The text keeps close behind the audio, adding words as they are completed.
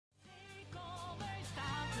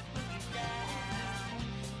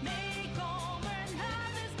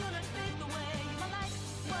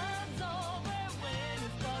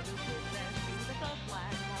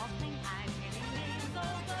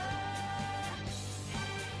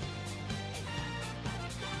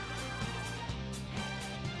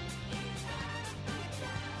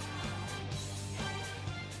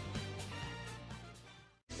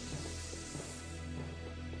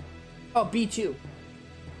Oh, B2.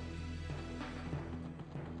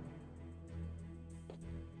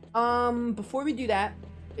 Before we do that...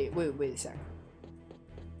 Wait a sec.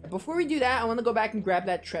 Before we do that, I want to go back and grab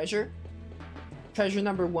that treasure. Treasure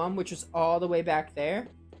number 1, which was all the way back there.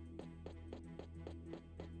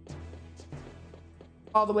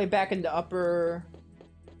 All the way back in the upper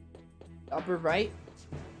right.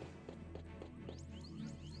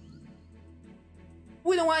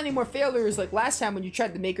 We don't want any more failures like last time when you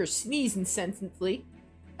tried to make her sneeze incessantly.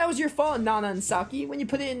 That was your fault, Nana and Saki, when you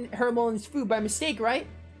put it in Hermione's food by mistake, right?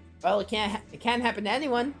 Well, it can't happen to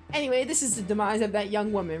anyone. Anyway, this is the demise of that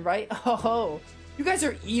young woman, right? Oh, you guys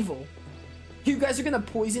are evil. You guys are gonna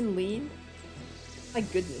poison Lean? My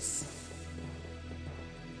goodness.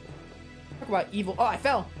 Talk about evil. Oh, I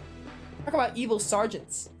fell. Talk about evil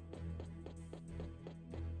sergeants.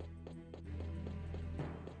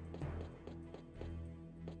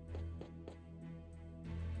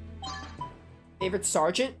 Favorite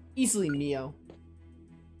sergeant? Easily Mio.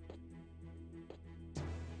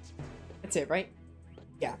 That's it, right?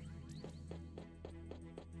 Yeah.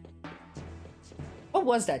 What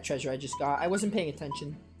was that treasure I just got? I wasn't paying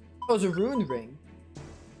attention. Oh, it was a rune ring.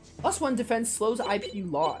 +1 defense slows IP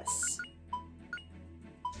loss.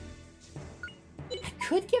 I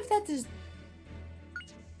could give that to...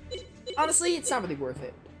 Honestly, it's not really worth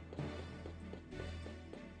it.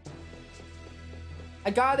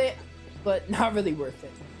 I got it, but not really worth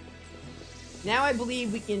it. Now I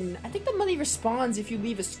believe we can... I think the money respawns if you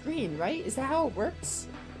leave a screen, right? Is that how it works?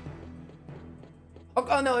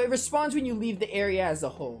 Oh no, it respawns when you leave the area as a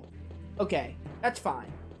whole. Okay, that's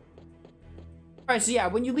fine. Alright, so yeah,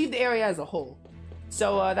 when you leave the area as a whole.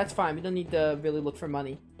 So, that's fine. We don't need to really look for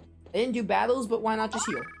money. I didn't do battles, but why not just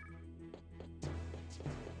heal?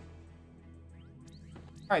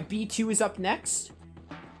 Alright, B2 is up next.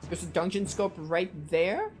 There's a dungeon scope right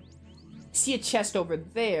there. See a chest over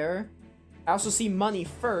there. I also see money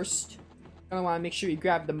first. Gonna want to make sure you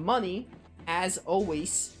grab the money, as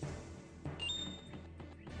always.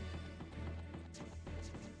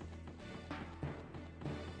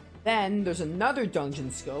 Then there's another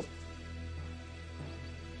dungeon scope.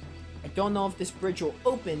 I don't know if this bridge will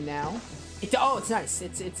open now. Oh, it's nice.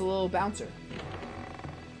 It's a little bouncer.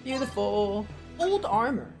 Beautiful. Old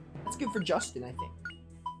armor. That's good for Justin, I think.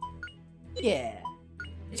 Yeah.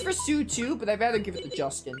 It's for Sue too, but I'd rather give it to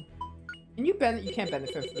Justin. And you can't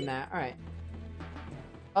benefit from that. Alright.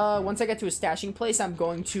 Once I get to a stashing place, I'm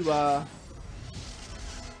going to, what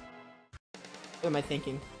am I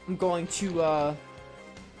thinking? I'm going to,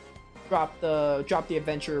 drop the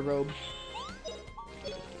adventurer robe.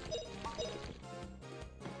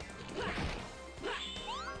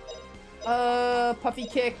 Puffy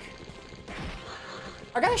kick.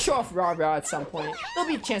 I gotta show off Rah-Rah at some point. There'll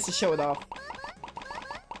be a chance to show it off.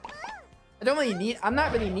 I'm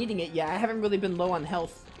not really needing it yet. I haven't really been low on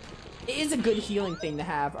health. It is a good healing thing to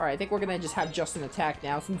have. Alright, I think we're gonna just have Justin attack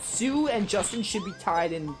now, since Sue and Justin should be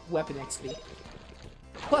tied in weapon XP.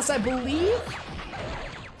 Plus, I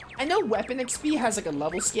know weapon XP has like a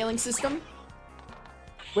level scaling system,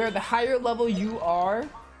 where the higher level you are,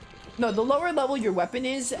 no, the lower level your weapon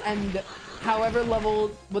is, and whatever level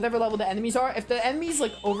the enemies are, if the enemies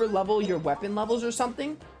like over level your weapon levels or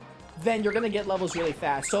something, then you're gonna get levels really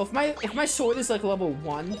fast. So if my sword is like level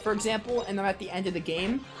 1, for example, and I'm at the end of the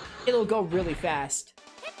game, it'll go really fast.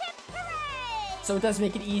 So it does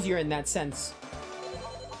make it easier in that sense.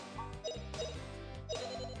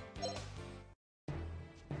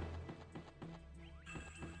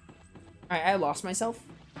 Alright, I lost myself.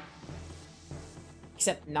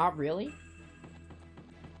 Except not really.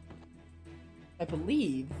 I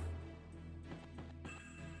believe.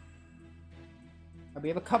 We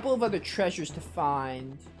have a couple of other treasures to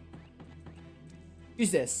find. Use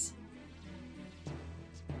this.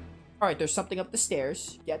 Alright, there's something up the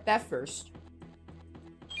stairs. Get that first.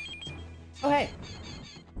 Oh, hey.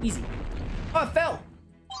 Easy. Oh, it fell!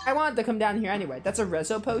 I wanted to come down here anyway. That's a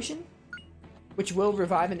Rezo potion, which will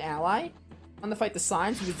revive an ally on the fight the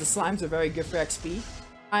slimes, because the slimes are very good for XP.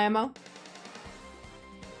 IMO.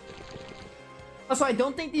 Also, I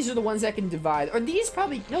don't think these are the ones that can divide. Or these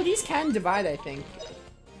probably... No, these can divide, I think.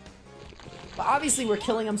 But obviously we're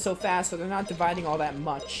killing them so fast, so they're not dividing all that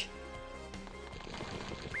much.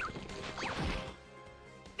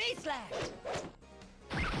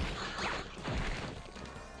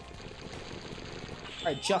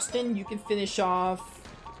 Alright, Justin, you can finish off...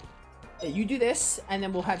 Yeah, you do this, and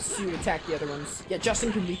then we'll have Sue attack the other ones. Yeah,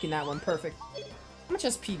 Justin can weaken that one. Perfect. How much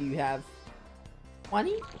SP do you have?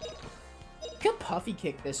 20? Could Puffy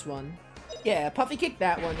kick this one. Yeah, Puffy kick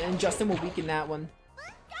that one, and Justin will weaken that one.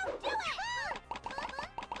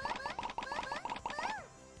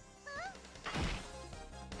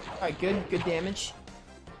 Alright, good. Good damage.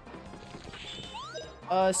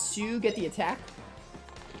 Sue, get the attack.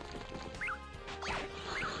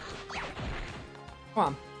 Come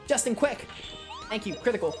on. Justin, quick! Thank you.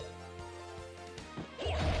 Critical.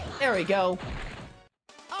 There we go.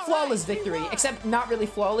 Flawless victory. Except not really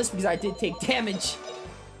flawless because I did take damage.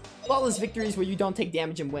 Flawless victory is where you don't take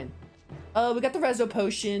damage and win. We got the Rezo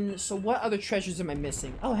Potion. So what other treasures am I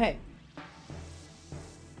missing? Oh, hey.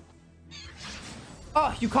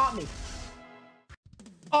 Oh, you caught me.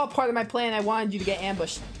 Oh, part of my plan. I wanted you to get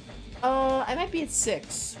ambushed. I might be at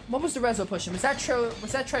 6. What was the Rezo Potion? Was that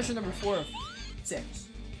treasure number 4 or 6?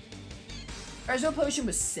 Rezo Potion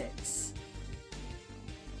was 6.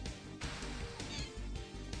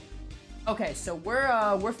 Okay, so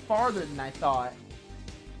we're farther than I thought.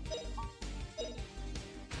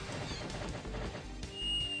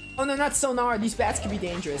 Oh no, not sonar. These bats can be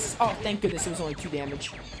dangerous. Oh, thank goodness it was only 2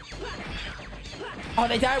 damage. Oh,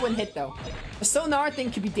 they die when hit though. The sonar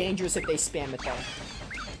thing could be dangerous if they spam it though.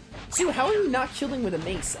 Sue, how are you not killing with a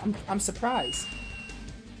mace? I'm surprised.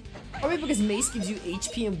 Probably because mace gives you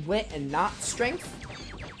HP and wit and not strength?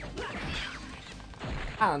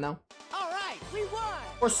 I don't know. Alright, we won!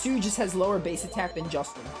 Or Sue just has lower base attack than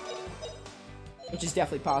Justin. Which is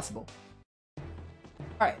definitely possible.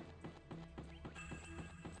 Alright.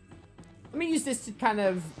 Let me use this to kind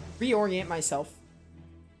of reorient myself.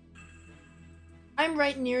 I'm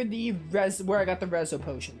right near the where I got the Rezo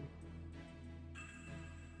Potion.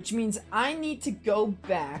 Which means I need to go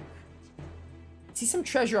back. See some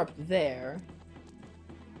treasure up there.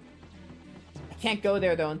 I can't go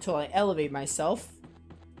there though until I elevate myself.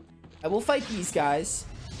 I will fight these guys.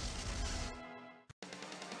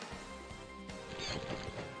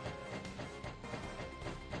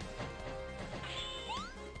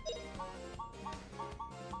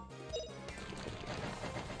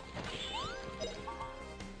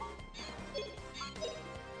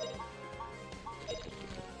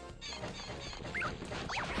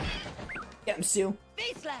 Get him, Sue.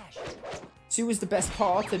 V-slash. Sue is the best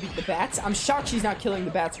call to beat the bats. I'm shocked she's not killing the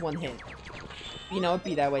bats one hit. You know, it'd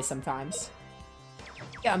be that way sometimes.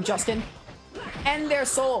 Yeah, I'm Justin. And their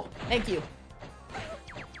soul. Thank you.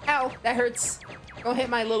 Ow, that hurts. Don't hit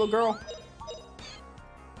my little girl.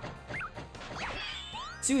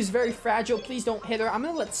 Sue is very fragile. Please don't hit her. I'm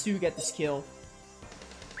gonna let Sue get this kill.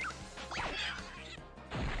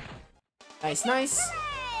 Nice, nice.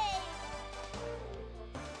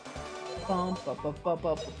 Bum, bum, bum, bum,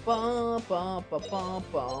 bum, bum, bum, bum, bum,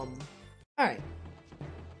 bum. Alright.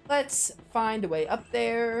 Let's find a way up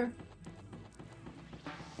there.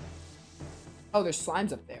 Oh, there's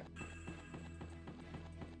slimes up there.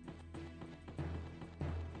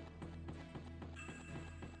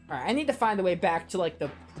 Alright, I need to find a way back to, like, the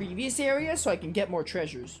previous area so I can get more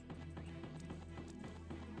treasures.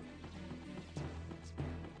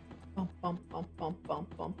 Bum, bum, bum, bum, bum,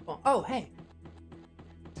 bum, bum. Oh, hey.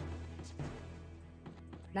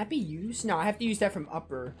 Can that be used? No, I have to use that from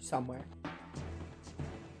upper somewhere.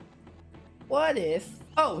 What if...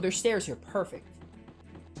 Oh, there's stairs here. Perfect.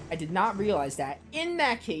 I did not realize that. In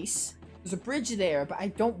that case, there's a bridge there, but I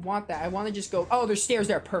don't want that. I want to just go... Oh, there's stairs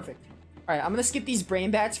there. Perfect. Alright, I'm going to skip these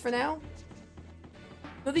brain bats for now.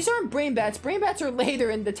 No, these aren't brain bats. Brain bats are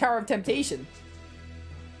later in the Tower of Temptation.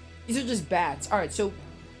 These are just bats. Alright, so...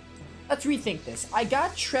 Let's rethink this. I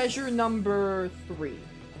got treasure number 3.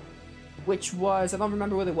 Which was... I don't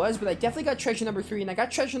remember what it was, but I definitely got treasure number 3, and I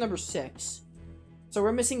got treasure number 6. So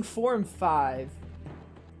we're missing 4 and 5.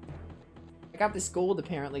 I got this gold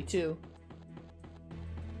apparently too.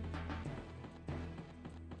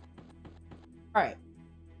 Alright.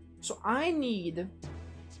 So I need...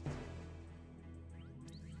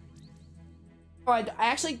 Oh, I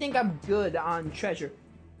actually think I'm good on treasure.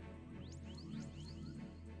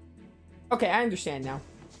 Okay, I understand now.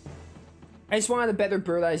 I just wanted a better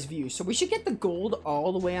bird's-eye view. So we should get the gold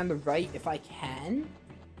all the way on the right if I can.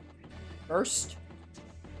 First.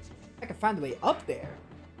 I can find a way up there.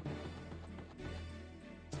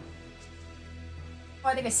 Oh,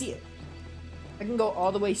 I think I see it. I can go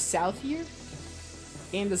all the way south here.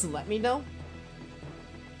 Game doesn't let me though.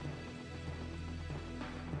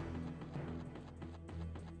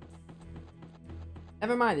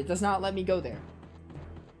 Never mind, it does not let me go there.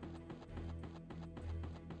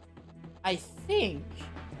 I think...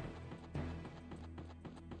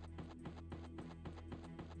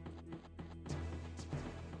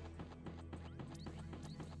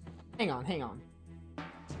 Hang on.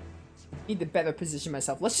 Need to better position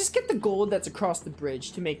myself. Let's just get the gold that's across the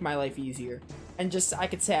bridge to make my life easier. And just, I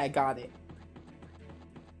could say I got it.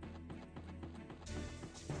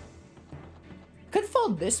 Could fall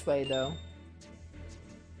this way, though.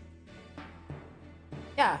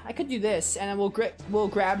 Yeah, I could do this, and then we'll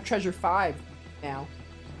grab treasure 5 now.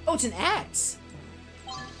 Oh, it's an axe.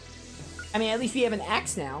 I mean, at least we have an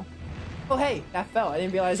axe now. Oh, hey, that fell. I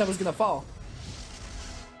didn't realize that was gonna fall.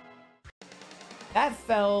 That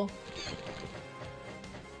fell.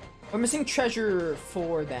 We're missing treasure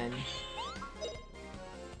 4 then,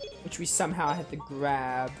 which we somehow had to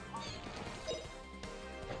grab.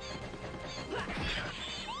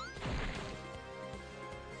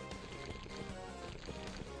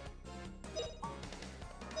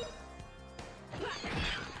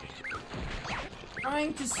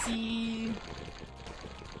 Trying to see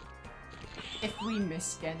if we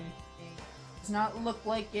missed anything. Does not look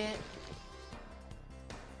like it.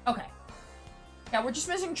 Okay. Yeah, we're just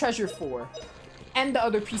missing treasure 4. And the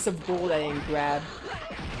other piece of gold I didn't grab,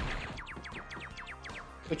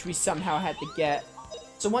 which we somehow had to get.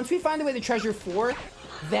 So once we find a way to treasure 4,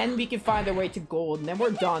 then we can find our way to gold, and then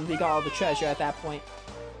we're done. We got all the treasure at that point.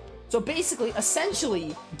 So basically,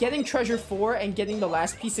 essentially, getting treasure 4 and getting the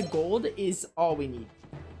last piece of gold is all we need.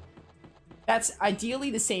 That's ideally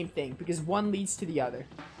the same thing, because one leads to the other.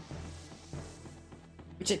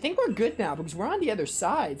 Which I think we're good now, because we're on the other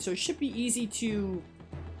side, so it should be easy to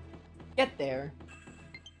get there.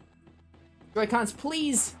 Joy-Cons,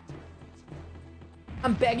 please!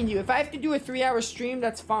 I'm begging you. If I have to do a 3-hour stream,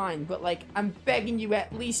 that's fine, but, like, I'm begging you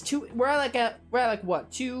at least 2... We're at, like, what?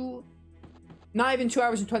 2... Not even 2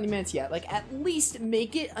 hours and 20 minutes yet. Like, at least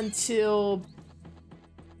make it until...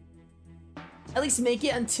 At least make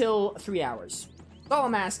it until 3 hours. That's all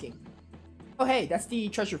I'm asking. Oh, hey, that's the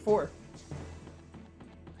treasure 4.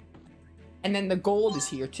 And then the gold is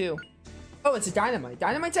here, too. Oh, it's a dynamite.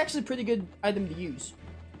 Dynamite's actually a pretty good item to use.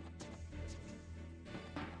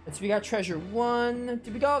 So we got treasure 1.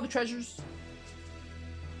 Did we get all the treasures?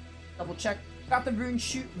 Double check. Got the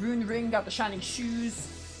rune ring, got the shining shoes.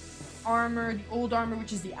 Armor, the old armor,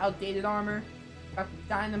 which is the outdated armor. Got the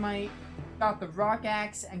dynamite, got the rock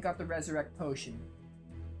axe, and got the resurrect potion.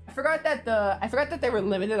 I forgot that they were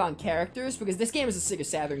limited on characters, because this game is a Sega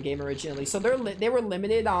Saturn game originally, so they were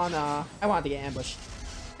limited on I wanted to get ambushed.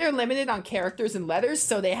 They're limited on characters and letters,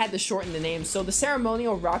 so they had to shorten the name. So the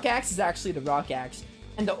ceremonial rock axe is actually the rock axe,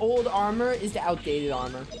 and the old armor is the outdated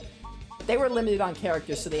armor. But they were limited on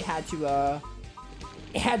characters, so they had to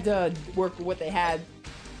work with what they had.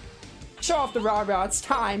 Show off the rah-rah, it's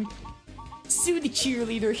time. Sue the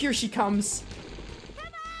cheerleader, here she comes.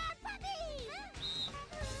 Come on, puppy!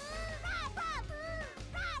 Let's go!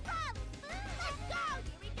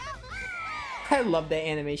 Here we go! I love that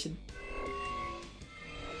animation.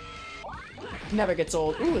 Never gets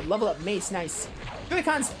old. Ooh, level up mace, nice.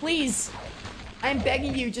 Joy-Cons, please! I'm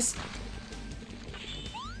begging you, just...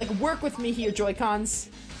 like, work with me here, Joy-Cons.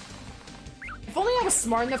 If only I was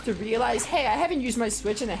smart enough to realize, hey, I haven't used my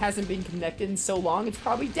Switch and it hasn't been connected in so long, it's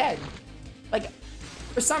probably dead. Like,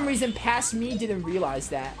 for some reason, past me didn't realize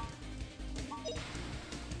that.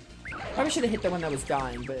 Probably should have hit the one that was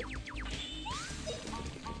dying, but...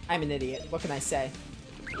 I'm an idiot. What can I say?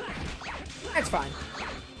 That's fine.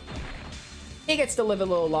 He gets to live a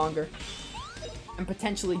little longer. And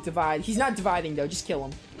potentially divide. He's not dividing, though. Just kill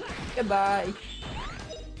him. Goodbye.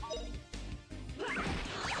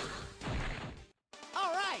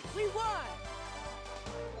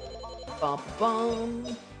 Bum, bum.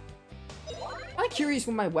 I'm kind of curious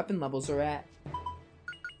what my weapon levels are at.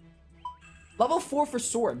 Level 4 for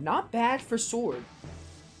sword. Not bad for sword.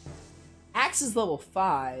 Axe is level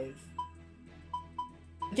 5.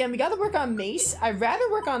 Again, we gotta work on mace. I'd rather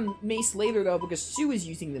work on mace later, though, because Sue is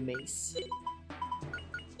using the mace.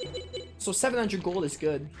 So 700 gold is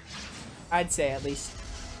good. I'd say, at least.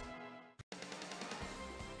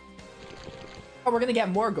 Oh, we're gonna get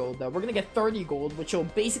more gold, though. We're gonna get 30 gold, which will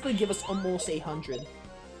basically give us almost 800.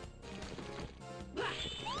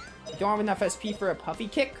 Don't have enough SP for a puffy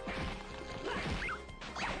kick.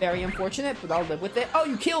 Very unfortunate, but I'll live with it. Oh,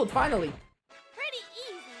 you killed, finally! Pretty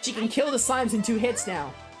easy. She can kill the slimes in 2 hits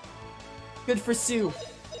now. Good for Sue.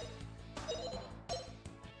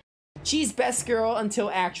 She's best girl until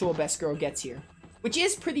actual best girl gets here. Which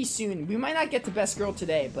is pretty soon. We might not get to best girl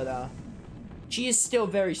today, but, she is still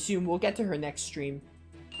very soon. We'll get to her next stream.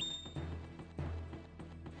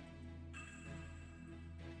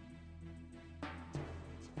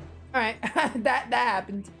 Alright, that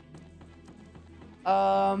happened.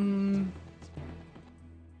 I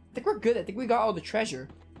think we're good. I think we got all the treasure.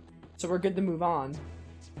 So we're good to move on.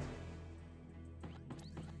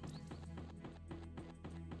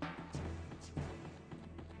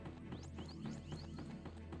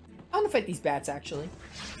 I want to fight these bats, actually.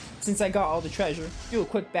 Since I got all the treasure. Do a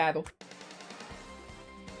quick battle.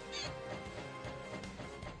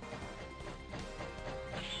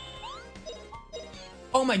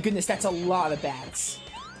 Oh my goodness, that's a lot of bats.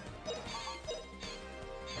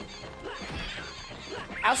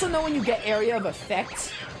 I also know when you get area of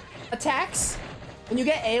effect attacks, when you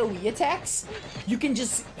get AoE attacks, you can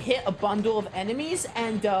just hit a bundle of enemies,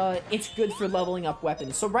 and it's good for leveling up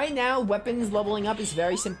weapons. So right now, weapons leveling up is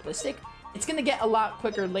very simplistic. It's gonna get a lot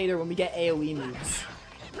quicker later when we get AoE moves.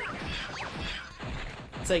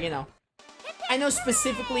 So, you know. I know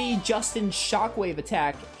specifically Justin's shockwave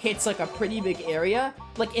attack hits like a pretty big area.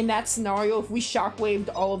 Like in that scenario, if we shockwaved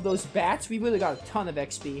all of those bats, we would have got a ton of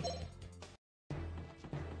XP.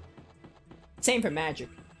 Same for magic.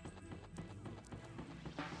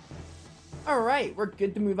 Alright, we're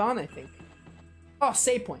good to move on, I think. Oh,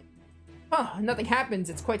 save point. Huh, nothing happens.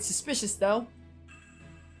 It's quite suspicious, though.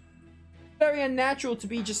 Very unnatural to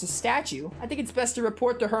be just a statue. I think it's best to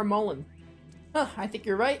report to Hermolen. Huh, I think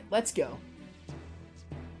you're right. Let's go.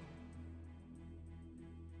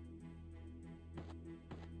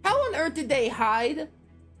 How on earth did they hide?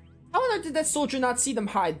 How on earth did that soldier not see them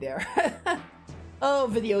hide there? Oh,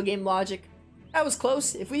 video game logic. That was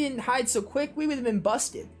close. If we didn't hide so quick, we would have been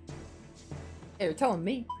busted. Hey, you're telling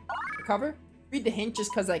me. Recover? Read the hint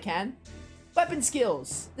just cause I can. Weapon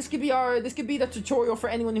skills. This could be the tutorial for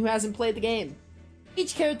anyone who hasn't played the game.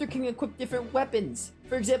 Each character can equip different weapons.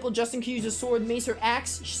 For example, Justin can use a sword, mace, or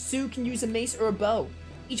axe. Sue can use a mace or a bow.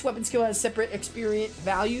 Each weapon skill has separate experience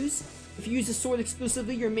values. If you use a sword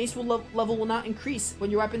exclusively, your mace level will not increase.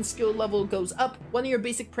 When your weapon skill level goes up, one of your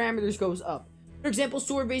basic parameters goes up. For example,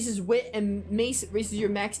 sword raises wit and mace raises your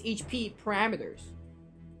max HP parameters.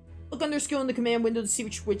 Look under skill in the command window to see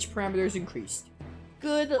which parameters increased.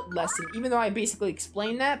 Good lesson, even though I basically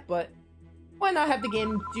explained that, but why not have the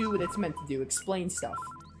game do what it's meant to do, explain stuff.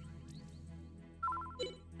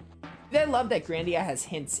 I love that Grandia has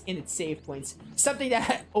hints in its save points, something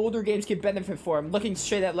that older games could benefit from. I'm looking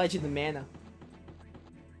straight at Legend of Mana.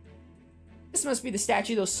 This must be the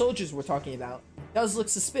statue those soldiers were talking about. Does look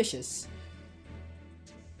suspicious.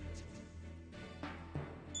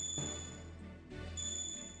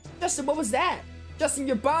 Justin, what was that? Justin,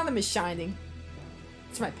 your bottom is shining.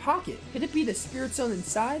 It's my pocket. Could it be the spirit stone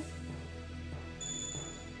inside?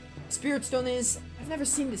 Spirit stone is... I've never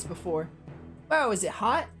seen this before. Wow, is it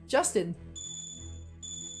hot? Justin.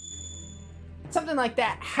 Something like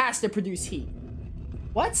that has to produce heat.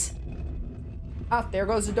 What? Oh, there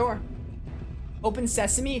goes the door. Open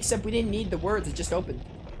sesame, except we didn't need the words, it just opened.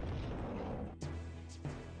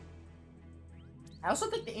 I also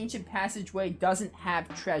think the ancient passageway doesn't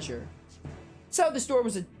have treasure. So this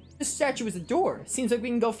statue was a door. Seems like we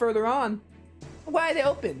can go further on. Why did it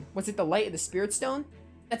open? Was it the light of the spirit stone?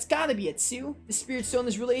 That's gotta be it, Sue. The spirit stone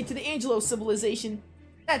is related to the Angelo civilization.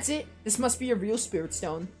 That's it. This must be a real spirit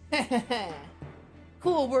stone.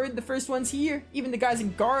 Cool word, the first one's here. Even the guys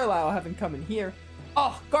in Garlisle haven't come in here.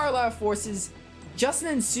 Oh, Garlisle forces. Justin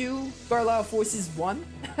and Sue, Garlisle forces 1.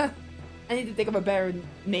 I need to think of a better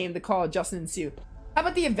name to call Justin and Sue. How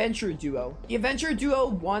about the Adventurer Duo? The Adventurer Duo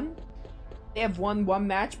won. They have won one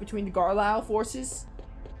match between the Garlisle forces.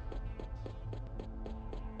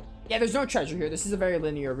 Yeah, there's no treasure here. This is a very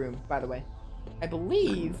linear room, by the way. I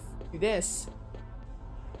believe, do this.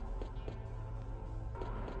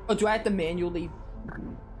 Oh, do I have to manually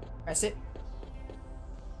press it?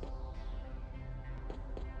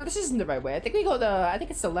 No, this isn't the right way. I think we go I think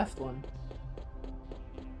it's the left one.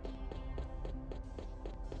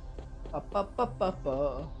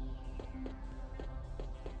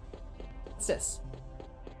 What's this?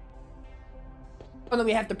 Oh no,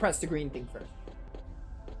 we have to press the green thing first.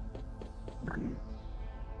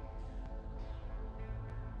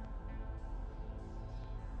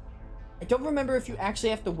 I don't remember if you actually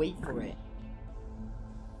have to wait for it.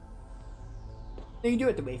 No, you do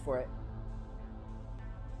have to wait for it.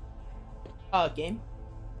 Game.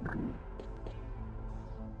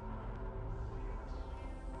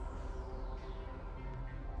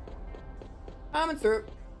 Coming through.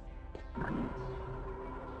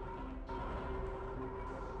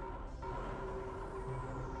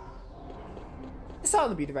 This ought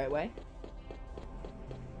to be the right way.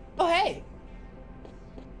 Oh, hey!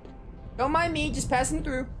 Don't mind me, just passing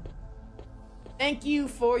through. Thank you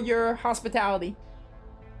for your hospitality.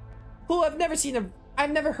 Cool, I've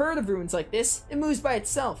never heard of ruins like this. It moves by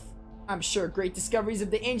itself. I'm sure great discoveries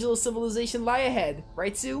of the Angelo civilization lie ahead,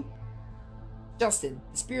 right, Sue? Justin,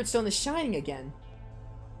 the spirit stone is shining again.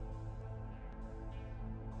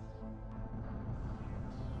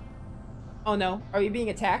 Oh no, are we being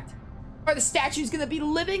attacked? Are the statues gonna be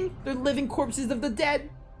living? They're living corpses of the dead.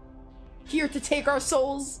 Here to take our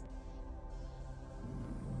souls.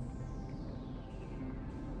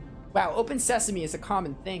 Wow, open sesame is a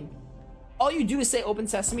common thing. All you do is say open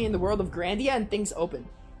sesame in the world of Grandia and things open.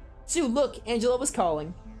 Sue, look, Angela was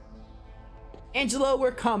calling. Angela,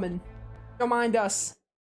 we're coming. Don't mind us.